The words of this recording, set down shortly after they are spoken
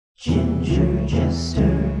Ginger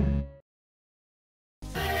Jester.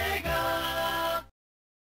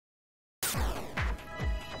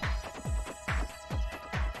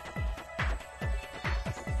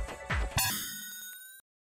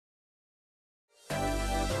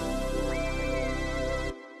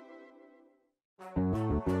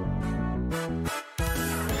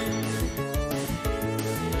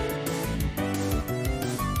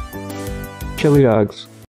 Chili dogs.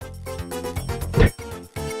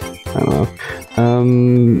 I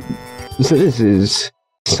don't know. So this is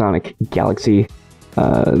Sonic Galaxy.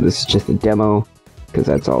 This is just a demo, because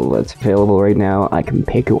that's all that's available right now. I can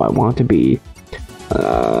pick who I want to be.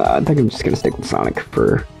 I think I'm just gonna stick with Sonic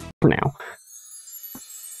for now.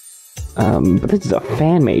 But this is a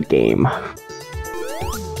fan-made game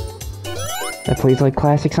that plays like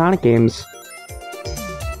classic Sonic games.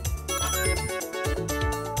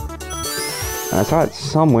 I saw it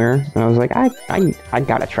somewhere, and I was like, I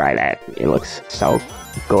gotta try that. It looks so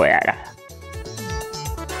good.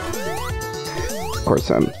 Of course,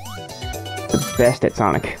 I'm the best at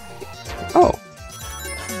Sonic. Oh.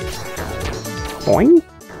 Boing?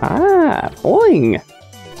 Ah, boing!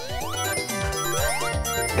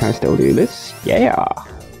 Can I still do this? Yeah!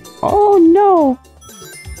 Oh no!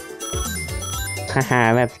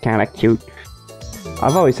 Haha, that's kinda cute.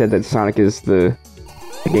 I've always said that Sonic is the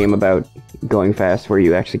game about going fast where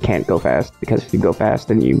you actually can't go fast, because if you go fast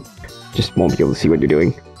then you just won't be able to see what you're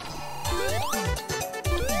doing.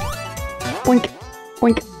 Boink!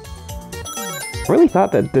 Boink! I really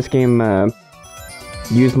thought that this game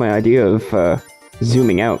used my idea of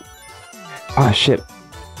zooming out. Ah, shit.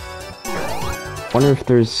 Wonder if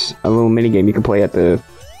there's a little minigame you can play at the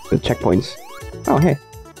checkpoints. Oh, hey.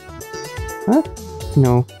 Huh?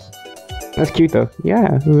 No. That's cute though.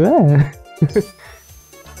 Yeah.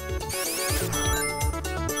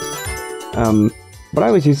 But I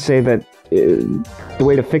always used to say that the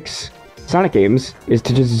way to fix Sonic games is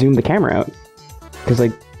to just zoom the camera out. Because,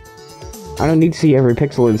 like, I don't need to see every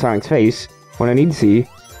pixel in Sonic's face. What I need to see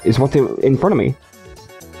is what's in front of me.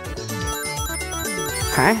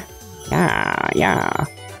 Huh? Yeah, yeah.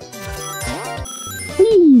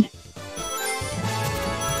 Whee!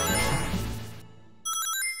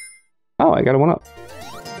 Oh, I got a 1-up.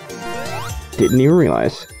 Didn't even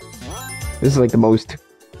realize. This is like the most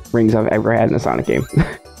rings I've ever had in a Sonic game.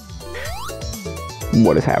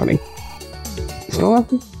 What is happening? Still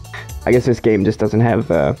nothing? I guess this game just doesn't have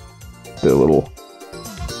the little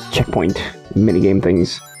checkpoint minigame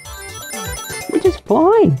things. Which is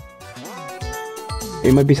fine.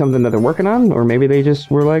 It might be something that they're working on, or maybe they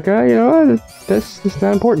just were like, you know what, this is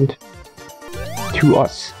not important to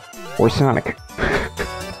us, or Sonic.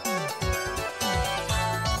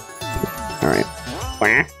 Alright.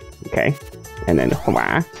 Okay. And then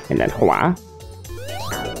hua, and then hua.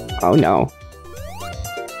 Oh no.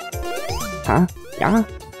 Huh? Yeah?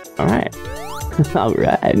 Alright.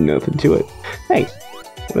 Alright, nothing to it. Hey,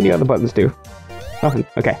 what do the other buttons do? Nothing.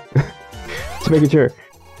 Okay. Just making sure.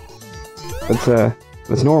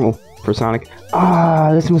 That's normal for Sonic.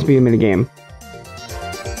 Ah, this must be a minigame.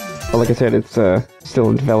 But like I said, it's still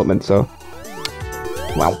in development, so.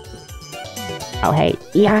 Wow. Oh hey,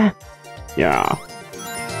 yeah. Yeah.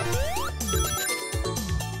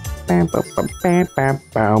 Bam, bam, bam, bam, bam,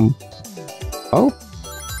 bam. Oh.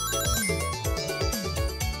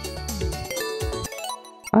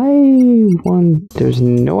 There's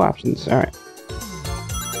no options. Alright.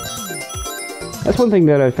 That's one thing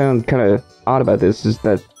that I found kind of odd about this, is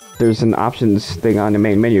that there's an options thing on the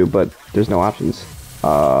main menu, but there's no options.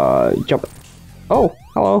 Jump. Oh,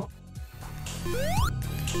 hello.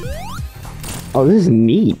 Oh, this is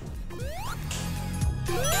neat.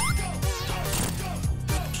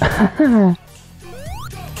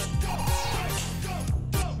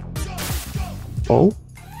 Oh.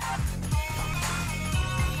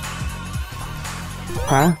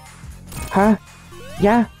 Huh? Huh?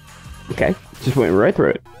 Yeah. Okay. Just went right through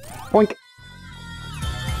it. Boink.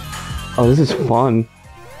 Oh, this is fun.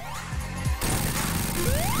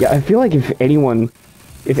 Yeah, I feel like if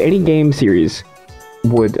any game series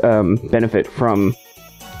would benefit from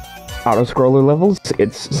auto-scroller levels,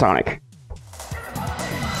 it's Sonic.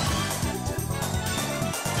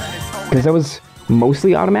 Because that was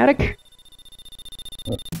mostly automatic.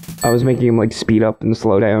 I was making him like speed up and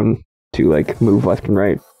slow down to like move left and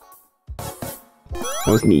right. That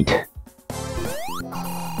was neat.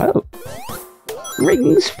 Oh.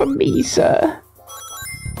 Rings for me, sir.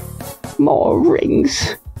 More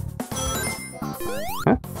rings.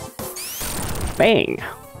 Huh? Bang!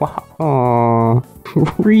 Wow. Aww.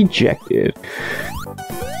 Rejected.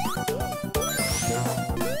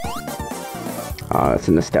 That's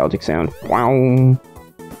a nostalgic sound. Wow.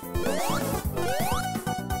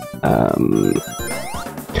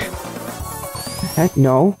 Heck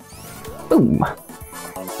no. Boom.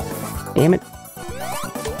 Damn it.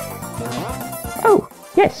 Oh,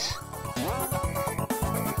 yes.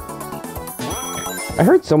 I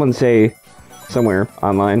heard someone say somewhere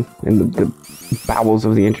online in the bowels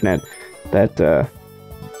of the internet that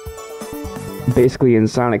basically in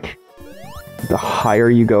Sonic, the higher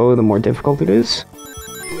you go, the more difficult it is.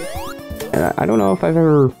 And I don't know if I've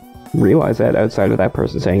ever realized that outside of that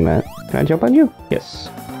person saying that. Can I jump on you? Yes.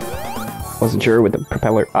 Wasn't sure with the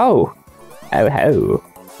propeller. Oh! Oh ho!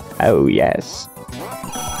 Oh yes.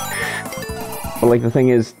 But like the thing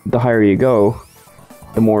is, the higher you go,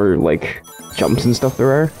 the more like jumps and stuff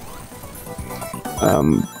there are.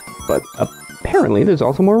 But apparently there's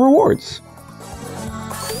also more rewards.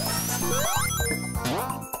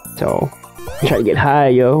 So, try to get high,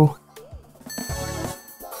 yo.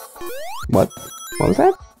 What? What was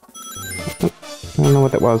that? I don't know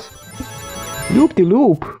what that was.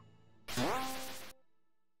 Loop-de-loop!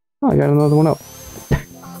 Oh, I got another one up.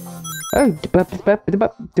 Oh,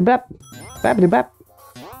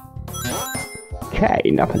 okay,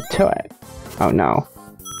 nothing to it. Oh no.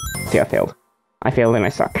 See, I failed. I failed and I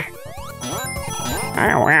suck.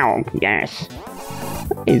 Ow, ow, yes.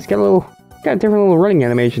 He's got a different little running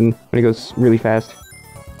animation when he goes really fast.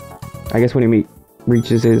 I guess when he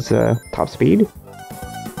reaches his top speed?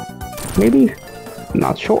 Maybe?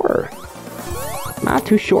 Not sure. Not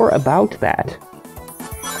too sure about that.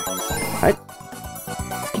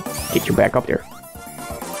 Get you back up there.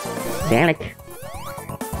 Sonic.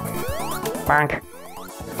 Bonk.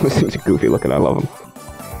 This thing's goofy looking, I love him.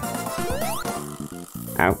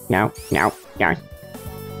 Ow, no, no, gosh.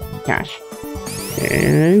 Gosh.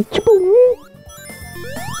 And chaboom!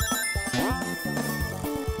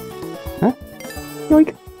 Huh?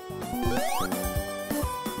 Yoink.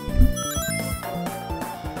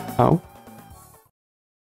 Oh.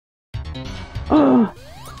 Oh!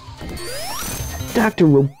 Dr.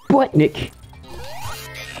 Robotnik!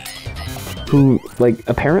 Who, like,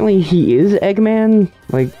 apparently he is Eggman?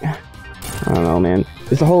 Like, I don't know, man.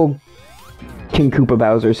 It's the whole King Koopa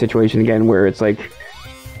Bowser situation again, where it's like,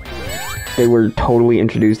 they were totally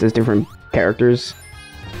introduced as different characters,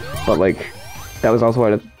 but like, that was also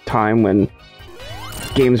at a time when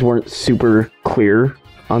games weren't super clear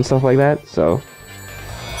on stuff like that, so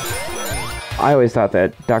I always thought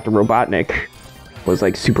that Dr. Robotnik was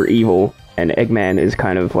like super evil, and Eggman is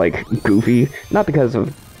kind of like goofy, not because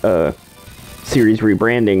of series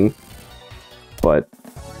rebranding, but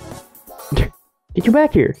get you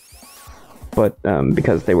back here, but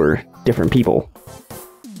because they were different people.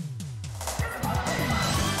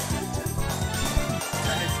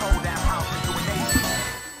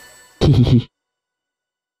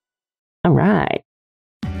 All right,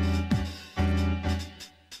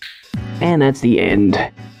 and that's the end.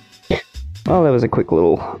 Well, that was a quick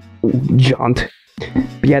little jaunt.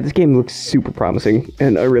 But yeah, this game looks super promising,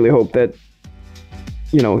 and I really hope that,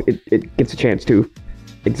 you know, it gets a chance to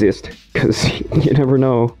exist, because you never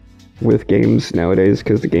know with games nowadays,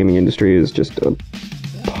 because the gaming industry is just a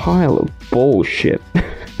pile of bullshit.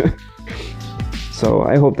 So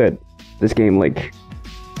I hope that this game, like,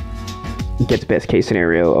 gets best case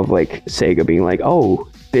scenario of, like, Sega being like, oh,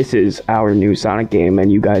 this is our new Sonic game,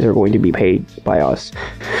 and you guys are going to be paid by us,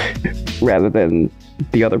 rather than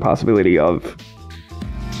the other possibility of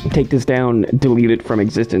take this down, delete it from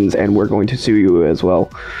existence, and we're going to sue you as well.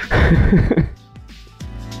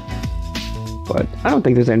 But I don't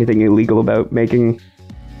think there's anything illegal about making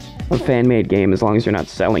a fan-made game as long as you're not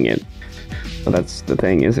selling it. But that's the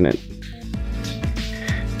thing, isn't it?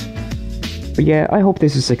 But yeah, I hope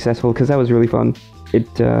this is successful, because that was really fun. It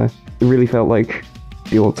really felt like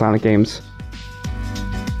the old Sonic games,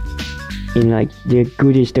 in like the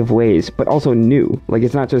goodest of ways, but also new. Like,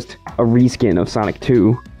 it's not just a reskin of Sonic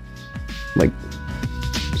 2, like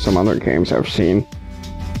some other games I've seen.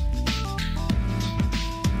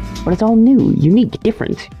 But it's all new, unique,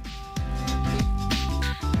 different.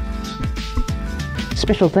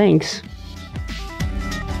 Special thanks.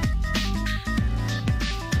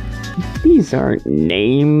 These aren't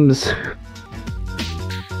names.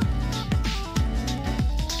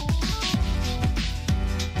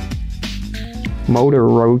 Motor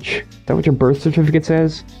Roach. Is that what your birth certificate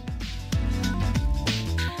says?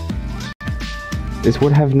 This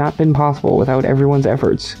would have not been possible without everyone's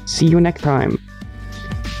efforts. See you next time.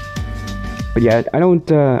 But yeah, I don't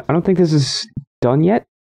think this is done yet,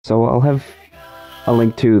 so I'll have a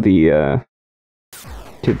link to the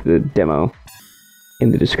demo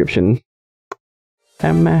in the description.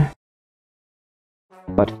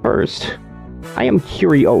 But first, I am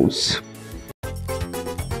curious.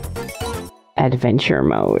 Adventure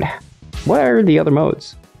mode. What are the other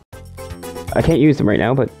modes? I can't use them right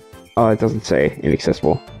now, but... Oh, it doesn't say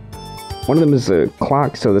inaccessible. One of them is a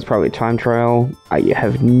clock, so that's probably a time trial. I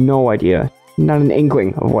have no idea. Not an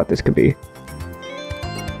inkling of what this could be.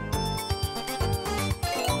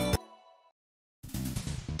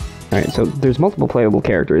 Alright, so there's multiple playable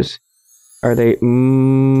characters. Are they...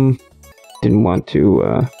 didn't want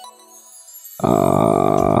to,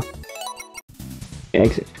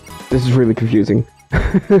 exit. This is really confusing.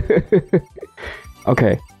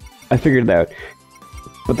 Okay, I figured it out.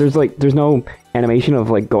 But there's no animation of,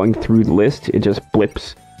 like, going through the list. It just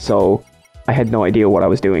blips. So, I had no idea what I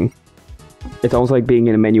was doing. It's almost like being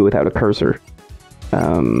in a menu without a cursor.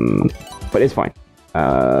 But it's fine.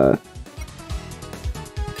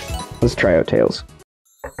 Let's try out Tails.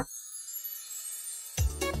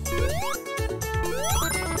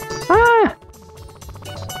 Ah!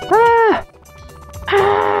 Ah!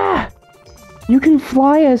 Ah! You can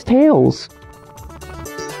fly as Tails!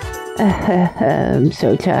 I'm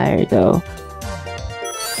so tired, though.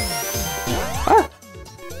 Ah!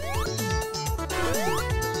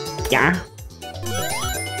 Yeah!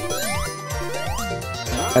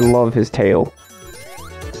 I love his tail.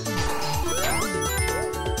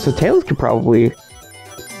 So Tails could probably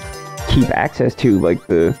keep access to, like,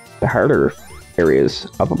 the harder areas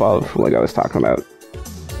up above, like I was talking about.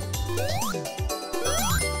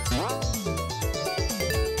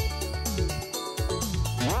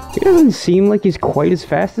 He doesn't seem like he's quite as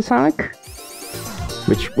fast as Sonic.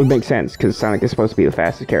 Which would make sense, because Sonic is supposed to be the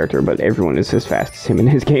fastest character, but everyone is as fast as him in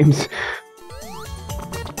his games.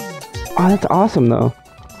 Oh, that's awesome, though.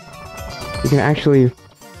 You can actually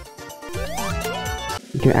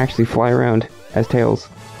fly around as Tails.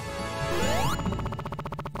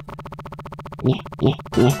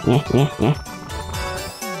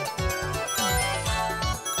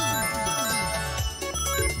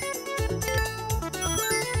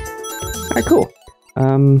 Alright, cool.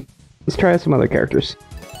 Let's try out some other characters.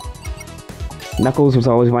 Knuckles was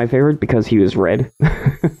always my favorite because he was red.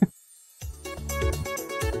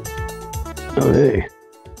 Oh, hey.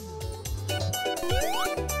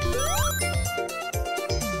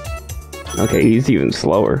 Okay, he's even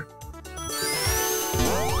slower.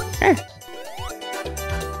 Eh.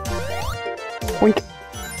 Boink.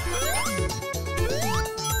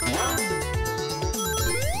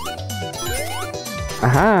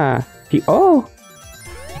 Aha! He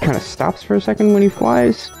kind of stops for a second when he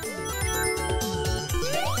flies.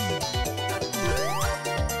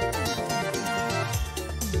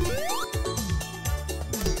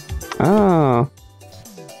 Oh.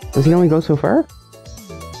 Does he only go so far?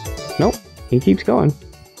 Nope. He keeps going.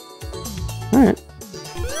 Alright.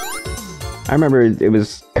 I remember it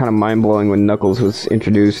was kind of mind-blowing when Knuckles was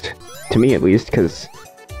introduced, to me at least, because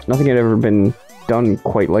nothing had ever been done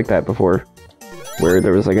quite like that before. Where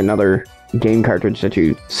there was like another game cartridge that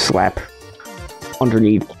you slap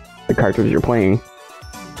underneath the cartridge you're playing.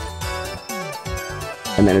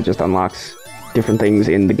 And then it just unlocks different things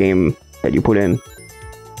in the game that you put in.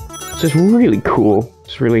 It's just really cool.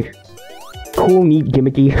 It's really cool, neat,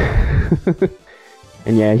 gimmicky.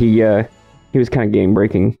 And yeah, he was kind of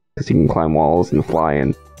game-breaking, because he can climb walls and fly,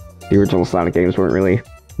 and the original Sonic games weren't really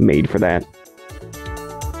made for that.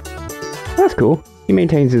 That's cool. He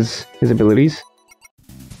maintains his abilities.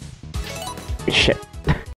 Shit.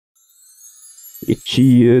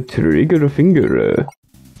 Itchy trigger finger.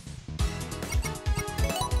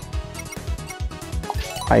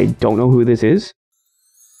 I don't know who this is.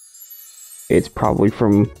 It's probably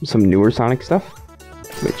from some newer Sonic stuff,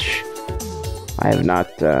 which I have not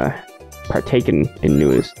partaken in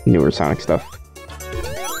newer Sonic stuff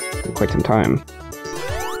in quite some time.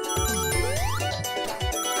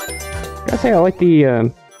 Gotta say, I like the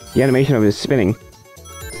animation of his spinning.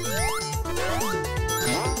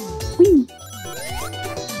 Whee!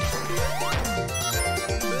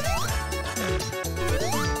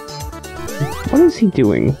 What is he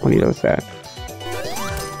doing when he does that?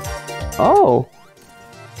 Oh!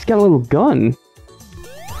 He's got a little gun.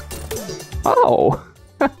 Oh!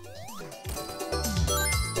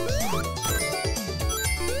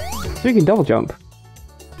 So you can double jump.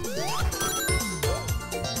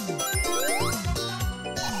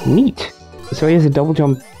 Neat! So he has a double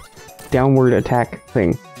jump downward attack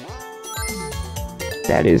thing.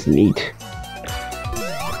 That is neat.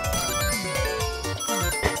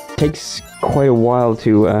 Takes quite a while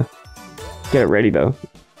to get it ready though.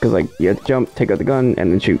 Because like, you have to jump, take out the gun,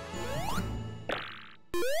 and then shoot.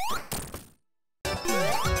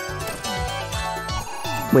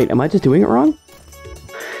 Wait, am I just doing it wrong?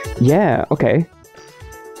 Yeah, okay.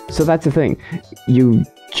 So that's the thing. You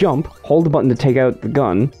jump, hold the button to take out the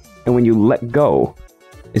gun, and when you let go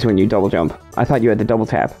is when you double jump. I thought you had to double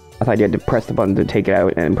tap. I thought you had to press the button to take it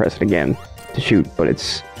out and press it again to shoot, but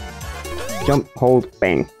it's jump, hold,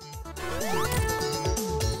 bang.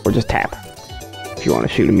 Or just tap if you want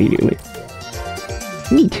to shoot immediately.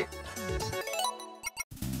 Neat!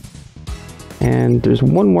 And there's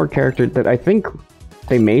one more character that I think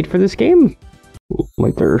they made for this game,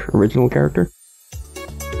 like their original character.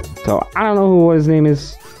 So I don't know what his name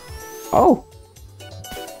is. Oh!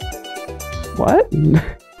 What?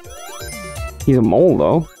 He's a mole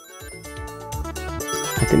though.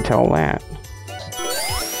 I can tell that.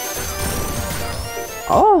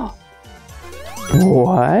 Oh!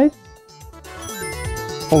 What?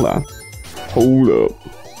 Hold on. Hold up.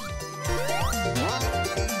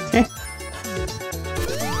 Eh.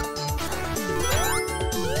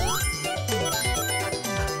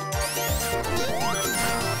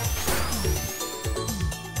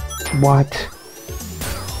 What?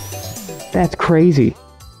 That's crazy.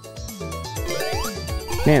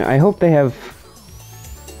 Man, I hope they have,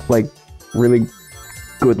 like, really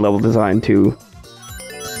good level design to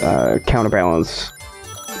counterbalance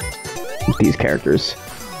these characters.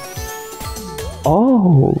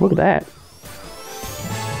 Oh, look at that.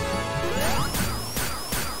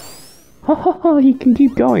 Oh, he can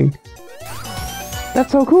keep going.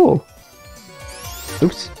 That's so cool.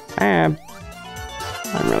 Oops. I'm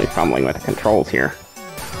really fumbling with the controls here.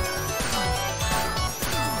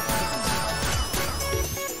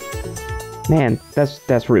 Man,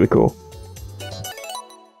 that's really cool.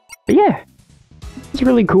 But yeah, it's a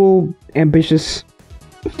really cool, ambitious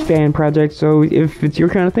fan project, so if it's your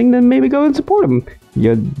kind of thing, then maybe go and support them.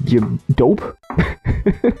 You dope.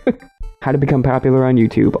 How to become popular on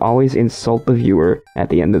YouTube. Always insult the viewer at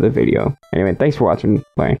the end of the video. Anyway, thanks for watching.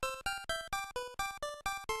 Bye.